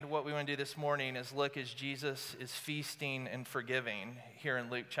what we want to do this morning is look as Jesus is feasting and forgiving here in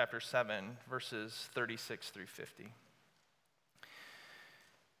Luke chapter 7, verses 36 through 50.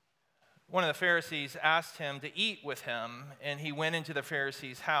 One of the Pharisees asked him to eat with him, and he went into the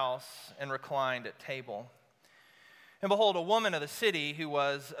Pharisee's house and reclined at table. And behold, a woman of the city who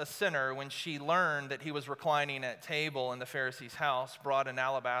was a sinner, when she learned that he was reclining at table in the Pharisee's house, brought an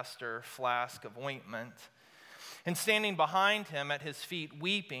alabaster flask of ointment. And standing behind him at his feet,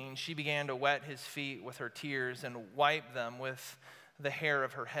 weeping, she began to wet his feet with her tears and wiped them with the hair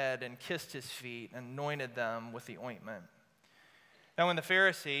of her head and kissed his feet and anointed them with the ointment. Now when the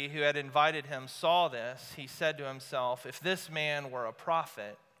Pharisee who had invited him saw this, he said to himself, if this man were a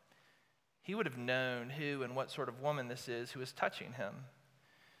prophet, he would have known who and what sort of woman this is who is touching him,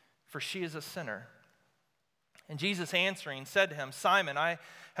 for she is a sinner. And Jesus answering said to him, Simon, I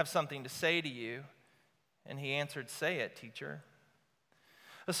have something to say to you. And he answered, say it, teacher.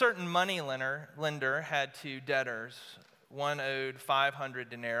 A certain money lender had two debtors. One owed 500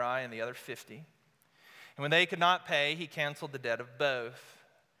 denarii and the other 50. And when they could not pay, he canceled the debt of both.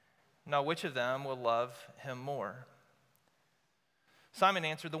 Now which of them will love him more? Simon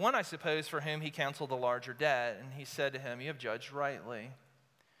answered, the one, I suppose, for whom he canceled the larger debt. And he said to him, you have judged rightly.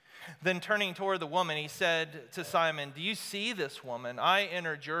 Then turning toward the woman, he said to Simon, do you see this woman? I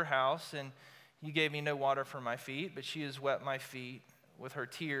entered your house, and you gave me no water for my feet, but she has wet my feet with her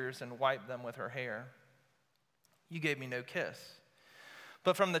tears and wiped them with her hair. You gave me no kiss.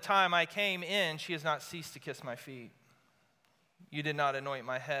 But from the time I came in, she has not ceased to kiss my feet. You did not anoint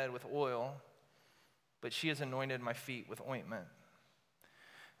my head with oil, but she has anointed my feet with ointment.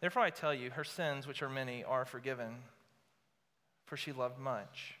 Therefore I tell you, her sins, which are many, are forgiven, for she loved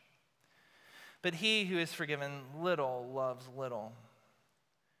much. But he who is forgiven little loves little.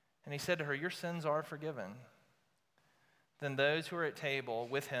 And he said to her, your sins are forgiven. Then those who were at table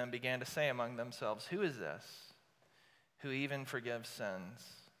with him began to say among themselves, who is this who even forgives sins?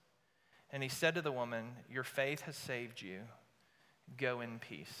 And he said to the woman, your faith has saved you. Go in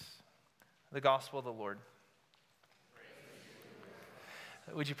peace. The gospel of the Lord.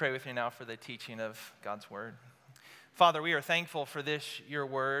 Would you pray with me now for the teaching of God's word? Father, we are thankful for this, your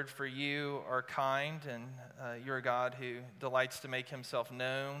word, for you are kind, and you're a God who delights to make himself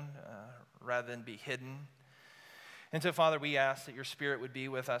known rather than be hidden. And so, Father, we ask that your Spirit would be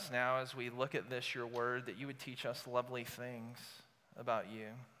with us now as we look at this, your word, that you would teach us lovely things about you.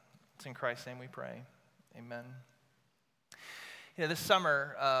 It's in Christ's name we pray. Amen. You know, this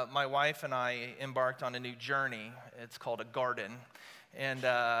summer, my wife and I embarked on a new journey. It's called a garden.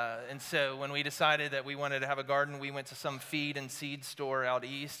 And so when we decided that we wanted to have a garden, we went to some feed and seed store out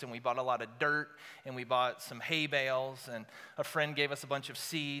east, and we bought a lot of dirt, and we bought some hay bales, and a friend gave us a bunch of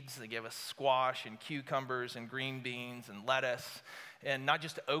seeds. They gave us squash and cucumbers and green beans and lettuce, and not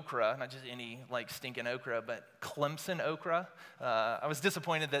just okra, not just any like stinking okra, but Clemson okra. I was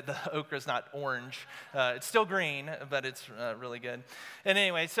disappointed that the okra is not orange. It's still green, but it's really good. And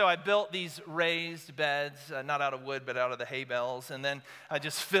anyway, so I built these raised beds, not out of wood, but out of the hay bales, and then I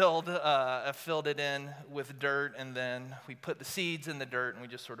just filled it in with dirt, and then we put the seeds in the dirt, and we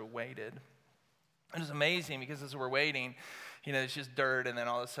just sort of waited. It was amazing because as we're waiting, you know, it's just dirt, and then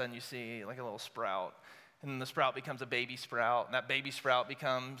all of a sudden you see like a little sprout. And then the sprout becomes a baby sprout, and that baby sprout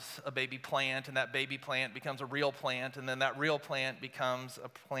becomes a baby plant, and that baby plant becomes a real plant, and then that real plant becomes a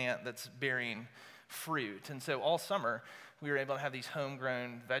plant that's bearing fruit. And so all summer, we were able to have these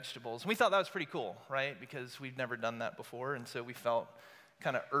homegrown vegetables. And we thought that was pretty cool, right? Because we've never done that before, and so we felt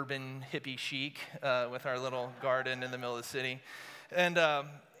kind of urban hippie chic with our little garden in the middle of the city.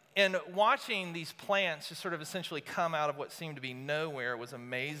 And watching these plants just sort of essentially come out of what seemed to be nowhere was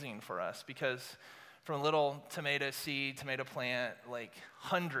amazing for us, because from a little tomato seed, tomato plant, like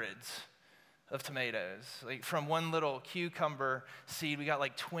hundreds of tomatoes. Like from one little cucumber seed, we got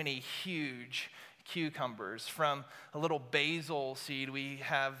like 20 huge cucumbers. From a little basil seed, we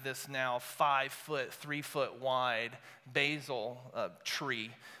have this now 5-foot, 3-foot wide basil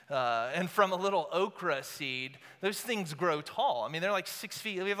tree. And from a little okra seed, those things grow tall. I mean, they're like 6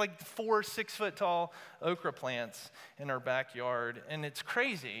 feet. We have like 4 6-foot tall okra plants in our backyard. And it's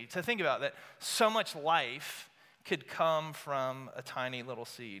crazy to think about that so much life could come from a tiny little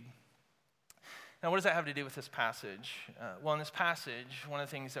seed. Now, what does that have to do with this passage? Well, in this passage, one of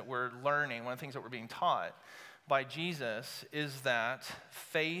the things that we're learning, one of the things that we're being taught by Jesus is that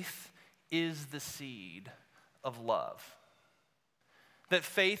faith is the seed of love. That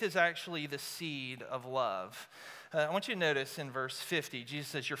faith is actually the seed of love. I want you to notice in verse 50, Jesus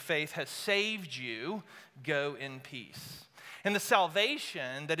says, your faith has saved you, go in peace. And the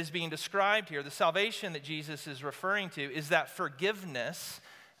salvation that is being described here, the salvation that Jesus is referring to, is that forgiveness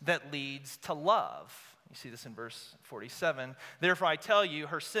that leads to love. You see this in verse 47. Therefore I tell you,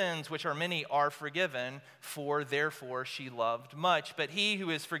 her sins, which are many, are forgiven, for therefore she loved much. But he who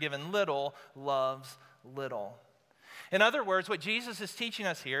is forgiven little loves little. In other words, what Jesus is teaching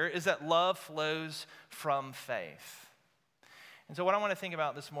us here is that love flows from faith. And so what I want to think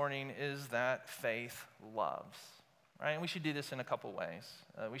about this morning is that faith loves. Right? And we should do this in a couple ways.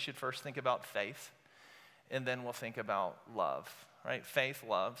 We should first think about faith, and then we'll think about love. Right? Faith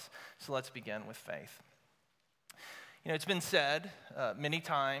loves. So let's begin with faith. You know, it's been said many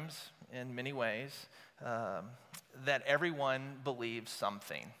times in many ways that everyone believes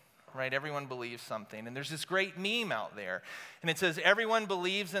something, right? Everyone believes something. And there's this great meme out there, and it says, everyone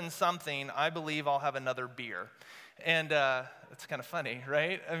believes in something, I believe I'll have another beer. And it's kind of funny,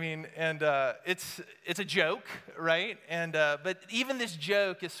 right? I mean, and it's a joke, right? And but even this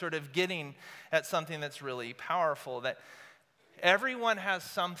joke is sort of getting at something that's really powerful, that everyone has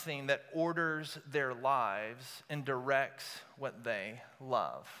something that orders their lives and directs what they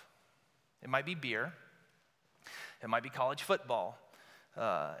love. It might be beer. It might be college football.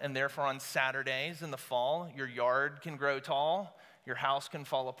 And therefore on Saturdays in the fall, your yard can grow tall, your house can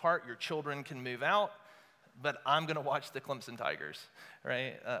fall apart, your children can move out, but I'm going to watch the Clemson Tigers,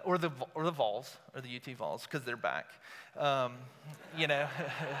 right? Or the Vols, or the UT Vols, because they're back. You know,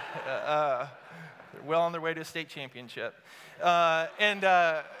 they're well on their way to a state championship. And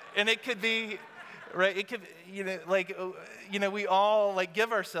it could be, right, it could, we all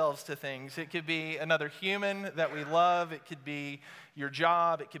give ourselves to things. It could be another human that we love. It could be your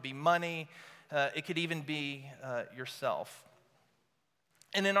job. It could be money. It could even be yourself.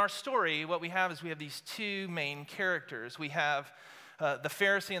 And in our story, what we have is we have these two main characters. We have the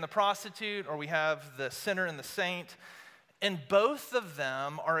Pharisee and the prostitute, or we have the sinner and the saint. And both of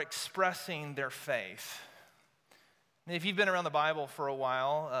them are expressing their faith. And if you've been around the Bible for a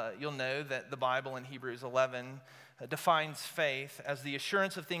while, you'll know that the Bible in Hebrews 11 defines faith as the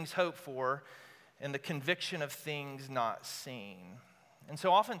assurance of things hoped for and the conviction of things not seen. And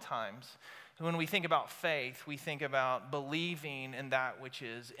so oftentimes, when we think about faith, we think about believing in that which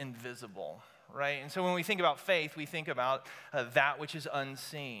is invisible, right? And so when we think about faith, we think about that which is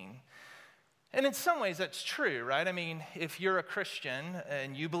unseen. And in some ways, that's true, right? I mean, if you're a Christian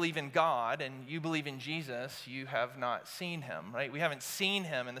and you believe in God and you believe in Jesus, you have not seen him, right? We haven't seen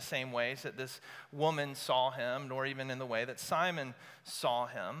him in the same ways that this woman saw him, nor even in the way that Simon saw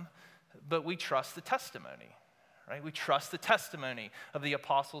him, but we trust the testimony, right? We trust the testimony of the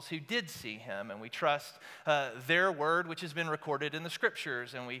apostles who did see him, and we trust their word, which has been recorded in the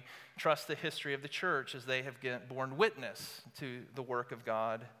scriptures, and we trust the history of the church as they have borne witness to the work of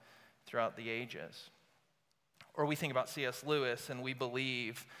God throughout the ages. Or we think about C.S. Lewis, and we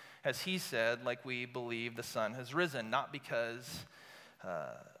believe, as he said, like we believe the sun has risen, not because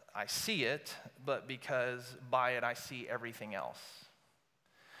I see it, but because by it I see everything else.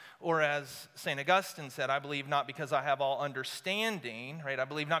 Or as St. Augustine said, I believe not because I have all understanding, right? I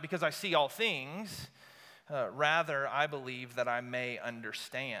believe not because I see all things, rather I believe that I may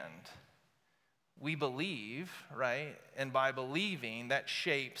understand. We believe, right? And by believing, that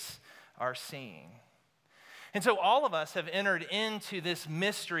shapes our seeing. And so all of us have entered into this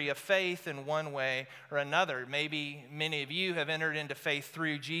mystery of faith in one way or another. Maybe many of you have entered into faith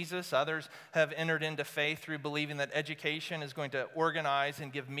through Jesus. Others have entered into faith through believing that education is going to organize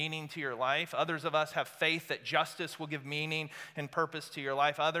and give meaning to your life. Others of us have faith that justice will give meaning and purpose to your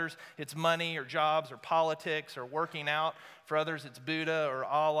life. Others, it's money or jobs or politics or working out. For others, it's Buddha or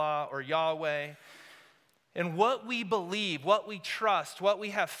Allah or Yahweh. And what we believe, what we trust, what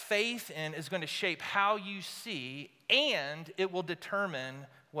we have faith in is going to shape how you see, and it will determine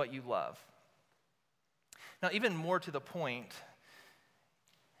what you love. Now, even more to the point,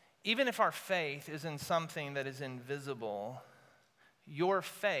 even if our faith is in something that is invisible, your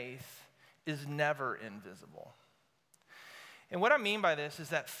faith is never invisible. And what I mean by this is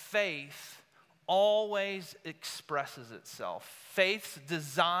that faith always expresses itself. Faith's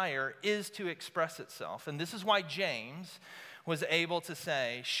desire is to express itself. And this is why James was able to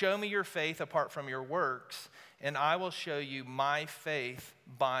say, show me your faith apart from your works, and I will show you my faith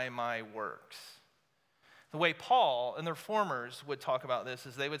by my works. The way Paul and the reformers would talk about this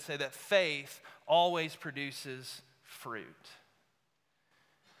is they would say that faith always produces fruit.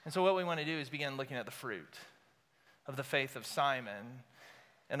 And so what we want to do is begin looking at the fruit of the faith of Simon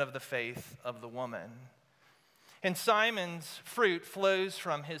and of the faith of the woman. And Simon's fruit flows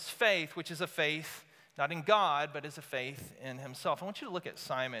from his faith, which is a faith not in God, but is a faith in himself. I want you to look at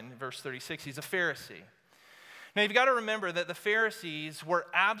Simon, verse 36. He's a Pharisee. Now, you've got to remember that the Pharisees were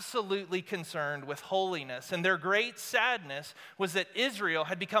absolutely concerned with holiness, and their great sadness was that Israel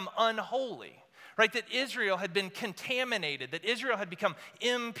had become unholy, right? That Israel had been contaminated, that Israel had become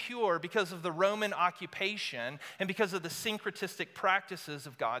impure because of the Roman occupation and because of the syncretistic practices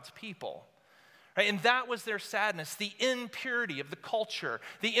of God's people. Right? And that was their sadness, the impurity of the culture,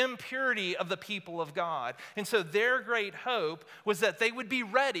 the impurity of the people of God. And so their great hope was that they would be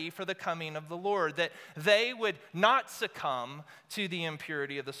ready for the coming of the Lord, that they would not succumb to the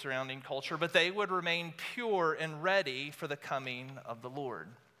impurity of the surrounding culture, but they would remain pure and ready for the coming of the Lord.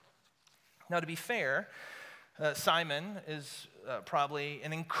 Now, to be fair, Simon is probably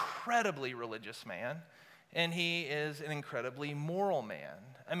an incredibly religious man, and he is an incredibly moral man.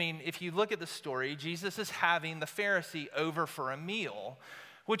 I mean, if you look at the story, Jesus is having the Pharisee over for a meal,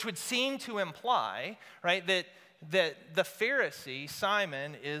 which would seem to imply, right, that the Pharisee,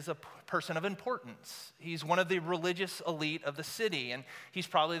 Simon, is a person of importance. He's one of the religious elite of the city, and he's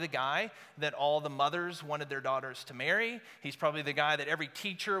probably the guy that all the mothers wanted their daughters to marry. He's probably the guy that every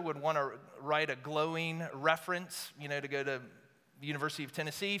teacher would want to write a glowing reference, to go to the University of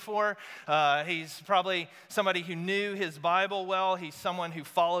Tennessee for. He's probably somebody who knew his Bible well. He's someone who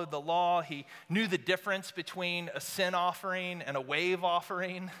followed the law. He knew the difference between a sin offering and a wave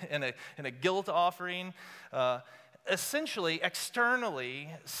offering and a guilt offering. Essentially, externally,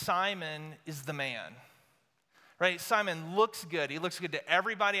 Simon is the man. Right? Simon looks good. He looks good to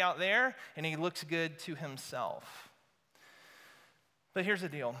everybody out there, and he looks good to himself. But here's the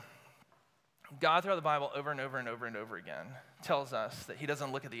deal. God, throughout the Bible, over and over and over and over again, tells us that he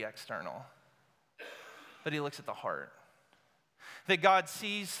doesn't look at the external, but he looks at the heart. That God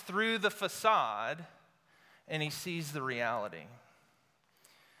sees through the facade, and he sees the reality.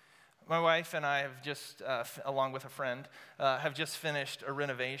 My wife and I have just, along with a friend, have just finished a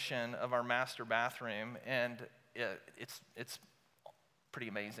renovation of our master bathroom, and it's pretty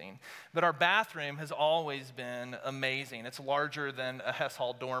amazing. But our bathroom has always been amazing. It's larger than a Hess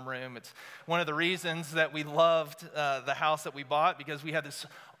Hall dorm room. It's one of the reasons that we loved the house that we bought, because we had this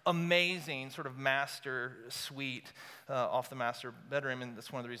amazing sort of master suite off the master bedroom, and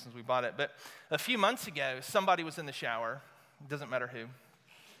that's one of the reasons we bought it. But a few months ago, somebody was in the shower. It doesn't matter who.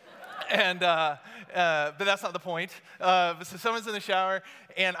 But that's not the point. So someone's in the shower,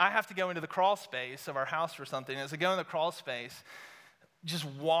 and I have to go into the crawl space of our house for something. As I go in the crawl space, just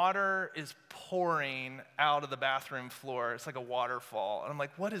water is pouring out of the bathroom floor. It's like a waterfall. And I'm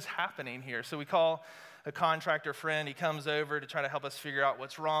like, what is happening here? So we call a contractor friend. He comes over to try to help us figure out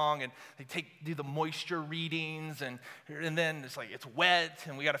what's wrong. And they do the moisture readings. And then it's like, it's wet.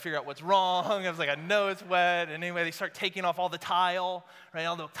 And we got to figure out what's wrong. I was like, I know it's wet. And anyway, they start taking off all the tile, right?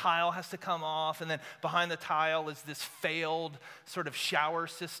 All the tile has to come off. And then behind the tile is this failed sort of shower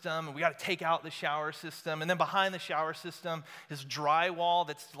system. And we got to take out the shower system. And then behind the shower system is drywall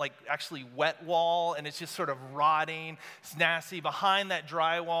that's like actually wet wall. And it's just sort of rotting. It's nasty. Behind that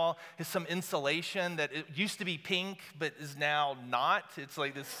drywall is some insulation that it used to be pink, but is now not. It's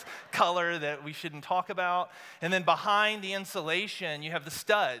like this color that we shouldn't talk about. And then behind the insulation, you have the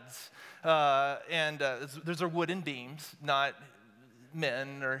studs. Those are wooden beams, not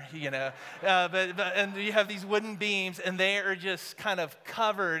men or, and you have these wooden beams, and they are just kind of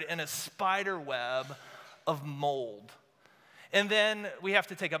covered in a spider web of mold. And then we have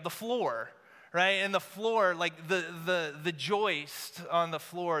to take up the floor. Right? And the floor, like the joist on the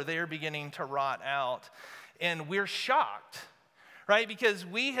floor, they're beginning to rot out. And we're shocked, right? Because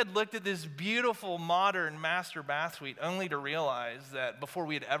we had looked at this beautiful modern master bath suite only to realize that before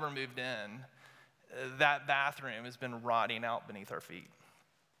we had ever moved in, that bathroom has been rotting out beneath our feet.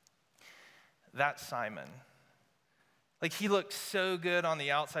 That's Simon. Like, he looks so good on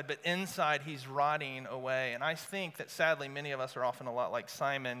the outside, but inside he's rotting away. And I think that sadly many of us are often a lot like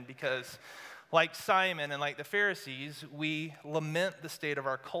Simon, because like Simon and like the Pharisees, we lament the state of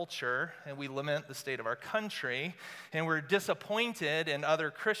our culture and we lament the state of our country, and we're disappointed in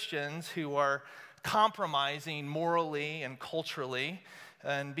other Christians who are compromising morally and culturally,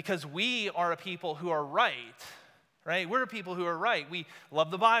 and because we are a people who are right? We're a people who are right. We love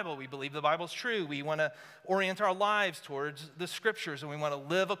the Bible. We believe the Bible's true. We want to orient our lives towards the Scriptures, and we want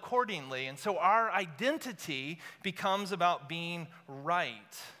to live accordingly. And so our identity becomes about being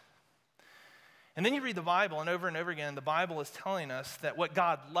right. And then you read the Bible, and over again, the Bible is telling us that what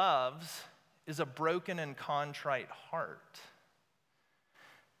God loves is a broken and contrite heart.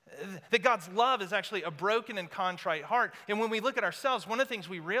 That God's love is actually a broken and contrite heart. And when we look at ourselves, one of the things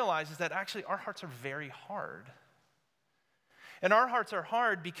we realize is that actually our hearts are very hard. And our hearts are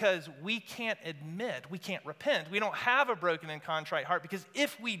hard because we can't repent. We don't have a broken and contrite heart, because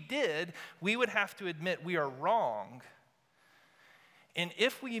if we did, we would have to admit we are wrong. And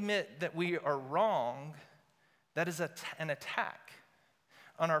if we admit that we are wrong, that is an attack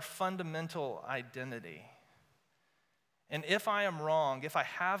on our fundamental identity. And if I am wrong, if I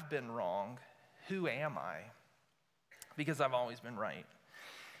have been wrong, who am I? Because I've always been right.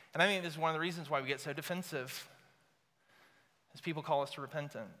 And I think this is one of the reasons why we get so defensive, as people call us to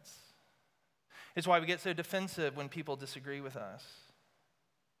repentance. It's why we get so defensive when people disagree with us.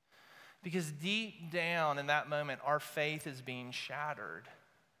 Because deep down in that moment, our faith is being shattered.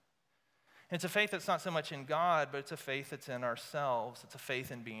 It's a faith that's not so much in God, but it's a faith that's in ourselves. It's a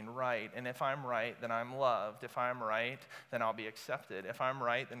faith in being right. And if I'm right, then I'm loved. If I'm right, then I'll be accepted. If I'm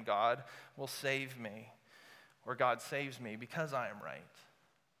right, then God will save me, or God saves me because I am right.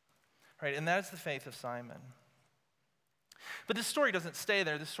 Right? And that is the faith of Simon. But this story doesn't stay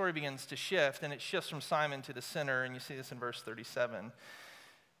there. This story begins to shift, and it shifts from Simon to the sinner, and you see this in verse 37.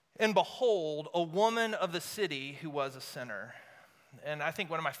 And behold, a woman of the city who was a sinner. And I think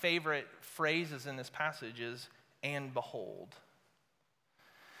one of my favorite phrases in this passage is, and behold.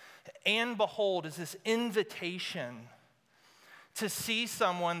 And behold is this invitation to see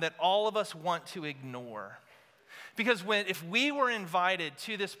someone that all of us want to ignore. Because if we were invited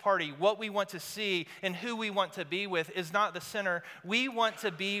to this party, what we want to see and who we want to be with is not the sinner. We want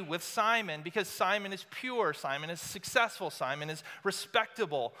to be with Simon, because Simon is pure, Simon is successful, Simon is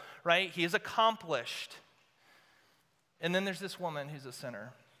respectable, right? He is accomplished. And then there's this woman who's a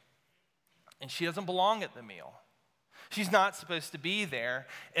sinner, and she doesn't belong at the meal. She's not supposed to be there.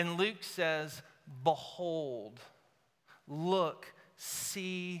 And Luke says, behold, look,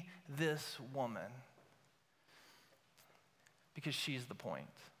 see this woman. Because she's the point.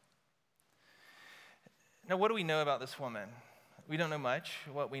 Now, what do we know about this woman? We don't know much.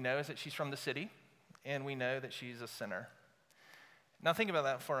 What we know is that she's from the city, and we know that she's a sinner. Now, think about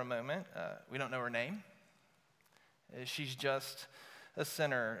that for a moment. We don't know her name. She's just a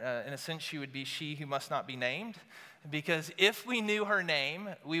sinner. In a sense, she would be she who must not be named, because if we knew her name,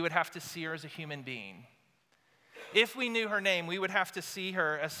 we would have to see her as a human being. If we knew her name, we would have to see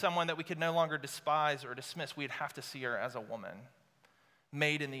her as someone that we could no longer despise or dismiss. We'd have to see her as a woman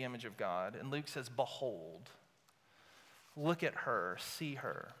made in the image of God. And Luke says, behold, look at her, see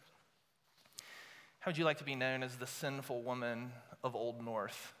her. How would you like to be known as the sinful woman of Old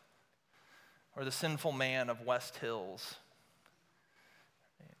North, or the sinful man of West Hills?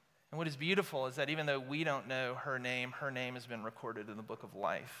 And what is beautiful is that even though we don't know her name has been recorded in the book of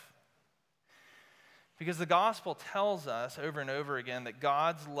life. Because the gospel tells us over and over again that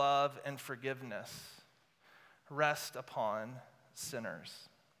God's love and forgiveness rest upon sinners.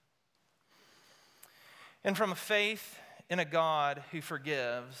 And from a faith in a God who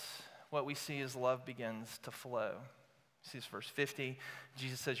forgives, what we see is love begins to flow. See this verse 50,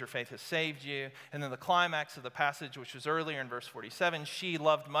 Jesus says, your faith has saved you. And then the climax of the passage, which was earlier in verse 47, she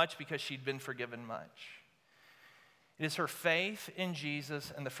loved much because she'd been forgiven much. It is her faith in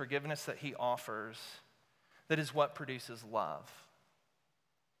Jesus and the forgiveness that he offers that is what produces love.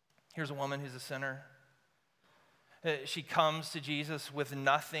 Here's a woman who's a sinner. She comes to Jesus with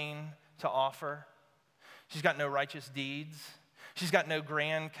nothing to offer. She's got no righteous deeds. She's got no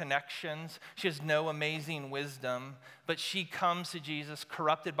grand connections. She has no amazing wisdom. But she comes to Jesus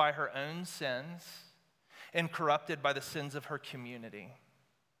corrupted by her own sins and corrupted by the sins of her community.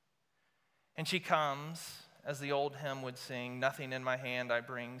 And she comes, as the old hymn would sing, nothing in my hand I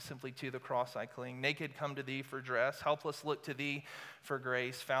bring, simply to the cross I cling. Naked come to thee for dress, helpless look to thee for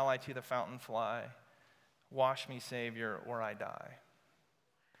grace. Foul I to the fountain fly, wash me, Savior, or I die.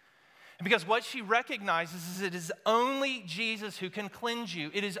 And because what she recognizes is it is only Jesus who can cleanse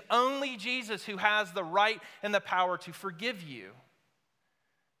you. It is only Jesus who has the right and the power to forgive you.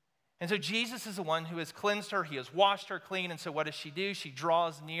 And so Jesus is the one who has cleansed her. He has washed her clean. And so what does she do? She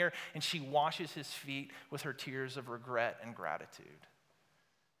draws near and she washes his feet with her tears of regret and gratitude.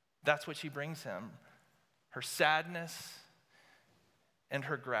 That's what she brings him, her sadness and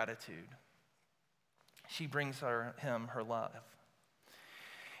her gratitude. She brings him her love.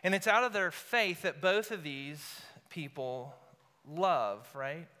 And it's out of their faith that both of these people love,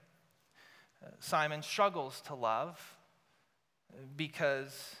 right? Simon struggles to love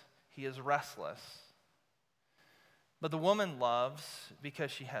because he is restless. But the woman loves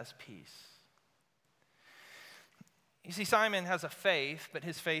because she has peace. You see, Simon has a faith, but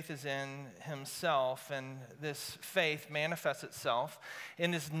his faith is in himself, and this faith manifests itself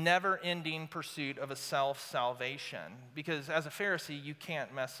in this never-ending pursuit of a self-salvation. Because as a Pharisee, you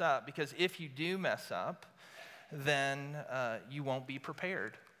can't mess up, because if you do mess up, then you won't be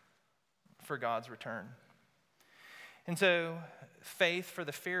prepared for God's return. And so faith for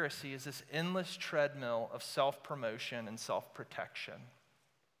the Pharisee is this endless treadmill of self-promotion and self-protection.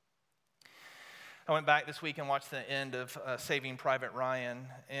 I went back this week and watched the end of Saving Private Ryan,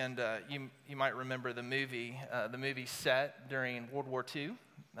 and you might remember the movie. The movie set during World War II.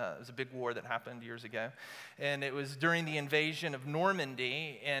 It was a big war that happened years ago, and it was during the invasion of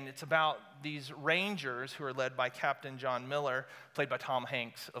Normandy, and it's about these Rangers who are led by Captain John Miller, played by Tom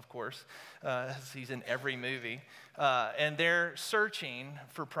Hanks, of course, as he's in every movie, and they're searching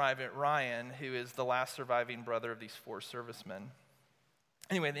for Private Ryan, who is the last surviving brother of these 4 servicemen.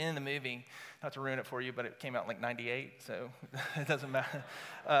 Anyway, at the end of the movie, not to ruin it for you, but it came out in like 98, so it doesn't matter.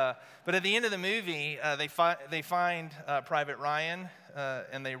 But at the end of the movie, they find Private Ryan,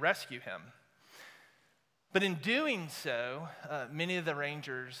 and they rescue him. But in doing so, many of the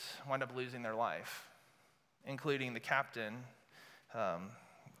Rangers wind up losing their life, including the captain,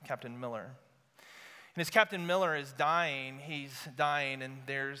 Captain Miller. And as Captain Miller is dying, and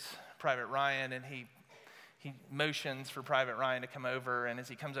there's Private Ryan, and he motions for Private Ryan to come over, and as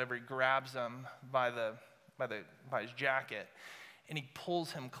he comes over, he grabs him by his jacket, and he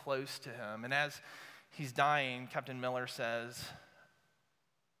pulls him close to him. And as he's dying, Captain Miller says,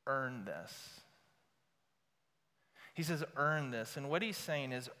 "Earn this." He says, "Earn this." And what he's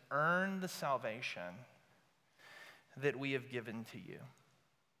saying is, earn the salvation that we have given to you.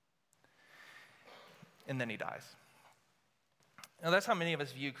 And then he dies. Now, that's how many of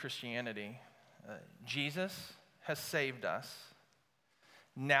us view Christianity. Jesus has saved us.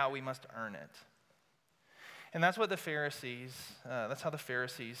 Now we must earn it. And that's what that's how the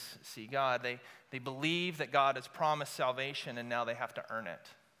Pharisees see God. They believe that God has promised salvation, and now they have to earn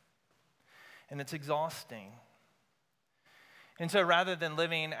it. And it's exhausting. And so rather than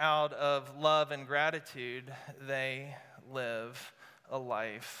living out of love and gratitude, they live a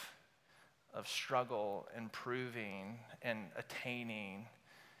life of struggle and proving and attaining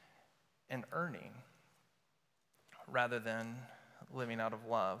and earning, rather than living out of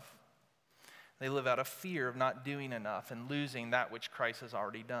love. They live out of fear of not doing enough and losing that which Christ has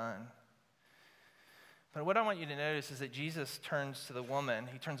already done. But what I want you to notice is that Jesus turns to the woman.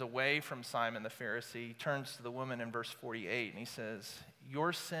 He turns away from Simon the Pharisee. He turns to the woman in verse 48, and he says,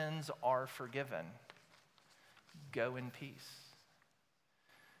 "Your sins are forgiven. Go in peace."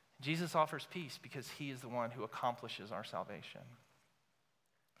 Jesus offers peace because he is the one who accomplishes our salvation.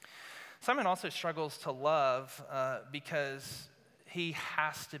 Simon also struggles to love because he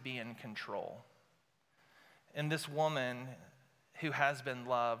has to be in control. And this woman who has been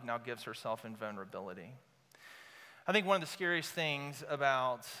loved now gives herself in vulnerability. I think one of the scariest things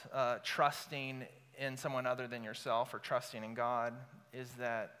about trusting in someone other than yourself or trusting in God is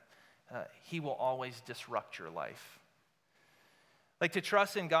that he will always disrupt your life. Like, to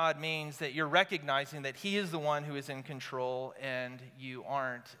trust in God means that you're recognizing that he is the one who is in control and you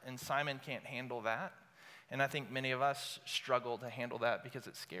aren't. And Simon can't handle that. And I think many of us struggle to handle that because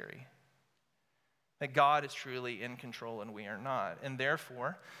it's scary. That God is truly in control and we are not. And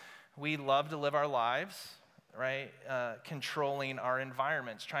therefore, we love to live our lives, right? Controlling our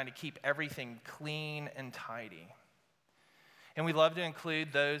environments, trying to keep everything clean and tidy. And we love to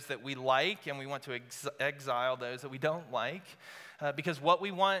include those that we like, and we want to exile those that we don't like, because what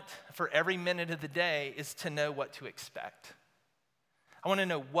we want for every minute of the day is to know what to expect. I want to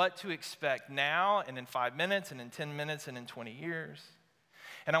know what to expect now, and in 5 minutes, and in 10 minutes, and in 20 years.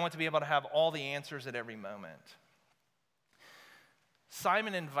 And I want to be able to have all the answers at every moment.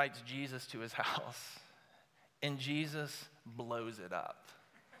 Simon invites Jesus to his house, and Jesus blows it up,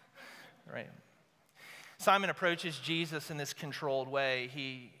 right? Simon approaches Jesus in this controlled way.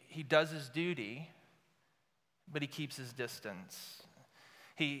 He does his duty, but he keeps his distance.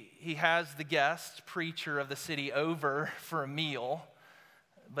 He has the guest preacher of the city over for a meal,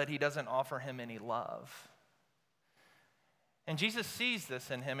 but he doesn't offer him any love. And Jesus sees this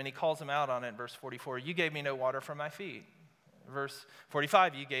in him, and he calls him out on it in verse 44. "You gave me no water for my feet." Verse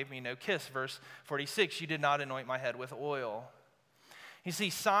 45, "You gave me no kiss." Verse 46, "You did not anoint my head with oil." You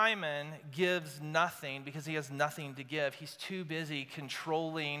see, Simon gives nothing because he has nothing to give. He's too busy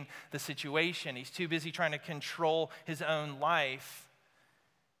controlling the situation. He's too busy trying to control his own life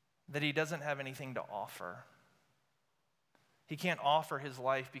that he doesn't have anything to offer. He can't offer his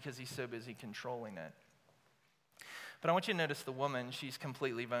life because he's so busy controlling it. But I want you to notice the woman. She's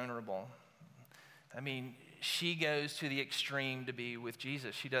completely vulnerable. I mean, she goes to the extreme to be with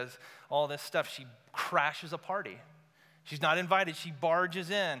Jesus. She does all this stuff. She crashes a party. She's not invited. She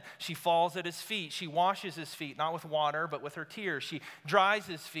barges in. She falls at his feet. She washes his feet, not with water, but with her tears. She dries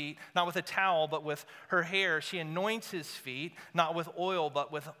his feet, not with a towel, but with her hair. She anoints his feet, not with oil,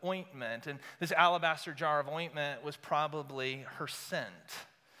 but with ointment. And this alabaster jar of ointment was probably her scent.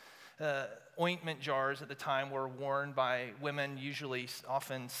 Ointment jars at the time were worn by women, usually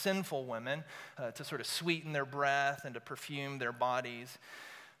often sinful women, to sort of sweeten their breath and to perfume their bodies.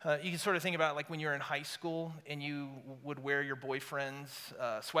 You can sort of think about it like when you're in high school and you would wear your boyfriend's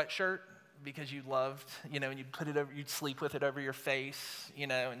sweatshirt because you loved, and you'd put it over, you'd sleep with it over your face,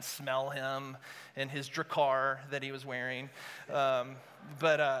 and smell him and his Drakkar that he was wearing.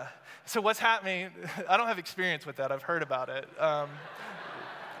 So what's happening? I don't have experience with that. I've heard about it.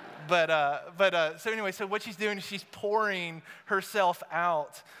 So anyway, so what she's doing is she's pouring herself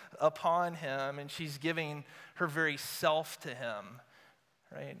out upon him, and she's giving her very self to him.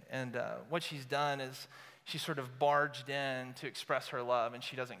 Right? And what she's done is she's sort of barged in to express her love, and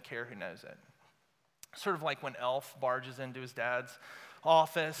she doesn't care who knows it. Sort of like when Elf barges into his dad's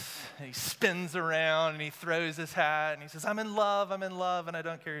office, and he spins around, and he throws his hat, and he says, I'm in love, and I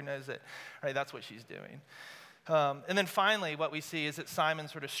don't care who knows it. Right? That's what she's doing. And then finally, what we see is that Simon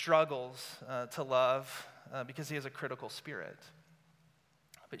sort of struggles to love because he has a critical spirit.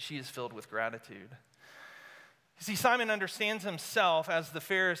 But she is filled with gratitude. You see, Simon understands himself as the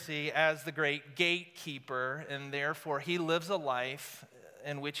Pharisee, as the great gatekeeper, and therefore he lives a life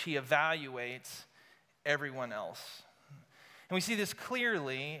in which he evaluates everyone else. And we see this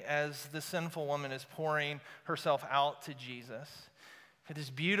clearly as the sinful woman is pouring herself out to Jesus.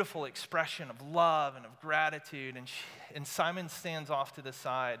 This beautiful expression of love and of gratitude, and Simon stands off to the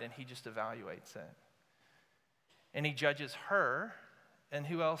side and he just evaluates it. And he judges her, and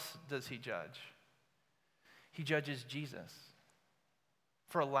who else does he judge? He judges Jesus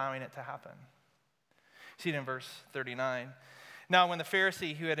for allowing it to happen. See it in verse 39. Now, when the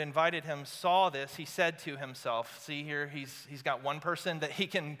Pharisee who had invited him saw this, he said to himself, see here, he's got one person that he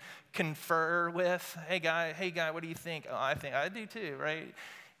can confer with. Hey guy, what do you think? Oh, I think I do too, right?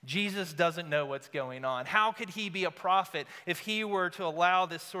 Jesus doesn't know what's going on. How could he be a prophet if he were to allow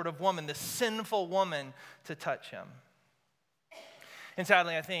this sort of woman, this sinful woman, to touch him? And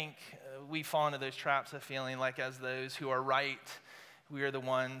sadly, I think we fall into those traps of feeling like as those who are right, we are the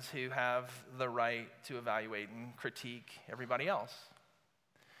ones who have the right to evaluate and critique everybody else.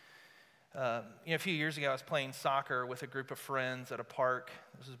 A few years ago, I was playing soccer with a group of friends at a park.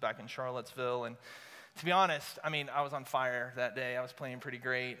 This was back in Charlottesville. And to be honest, I was on fire that day. I was playing pretty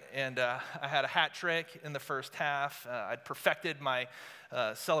great. And I had a hat trick in the first half. I'd perfected my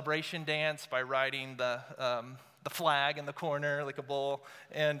celebration dance by riding the flag in the corner like a bull.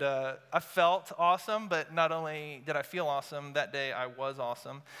 And I felt awesome, but not only did I feel awesome, that day I was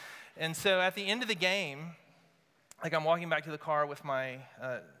awesome. And so at the end of the game, I'm walking back to the car with my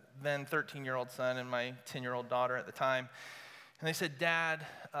then 13-year-old son and my 10-year-old daughter at the time. And they said, Dad,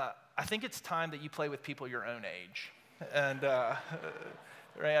 I think it's time that you play with people your own age. And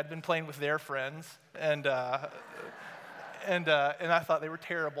right, I'd been playing with their friends, and I thought they were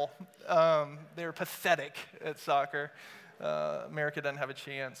terrible. They were pathetic at soccer. America doesn't have a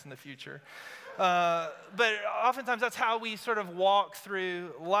chance in the future. But oftentimes that's how we sort of walk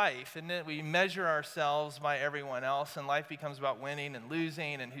through life, and then we measure ourselves by everyone else, and life becomes about winning and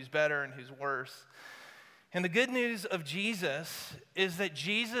losing and who's better and who's worse. And the good news of Jesus is that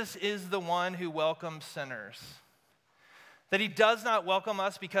Jesus is the one who welcomes sinners. That he does not welcome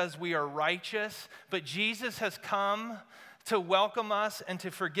us because we are righteous, but Jesus has come to welcome us and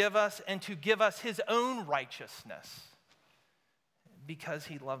to forgive us and to give us his own righteousness because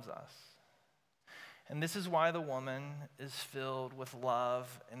he loves us. And this is why the woman is filled with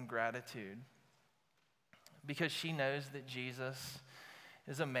love and gratitude, because she knows that Jesus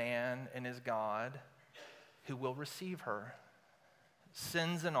is a man and is God who will receive her,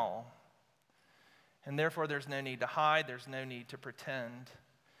 sins and all. And therefore there's no need to hide, there's no need to pretend.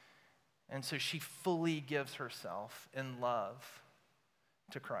 And so she fully gives herself in love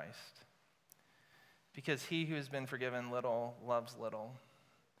to Christ. Because he who has been forgiven little loves little,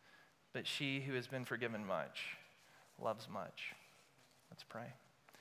 but she who has been forgiven much loves much. Let's pray.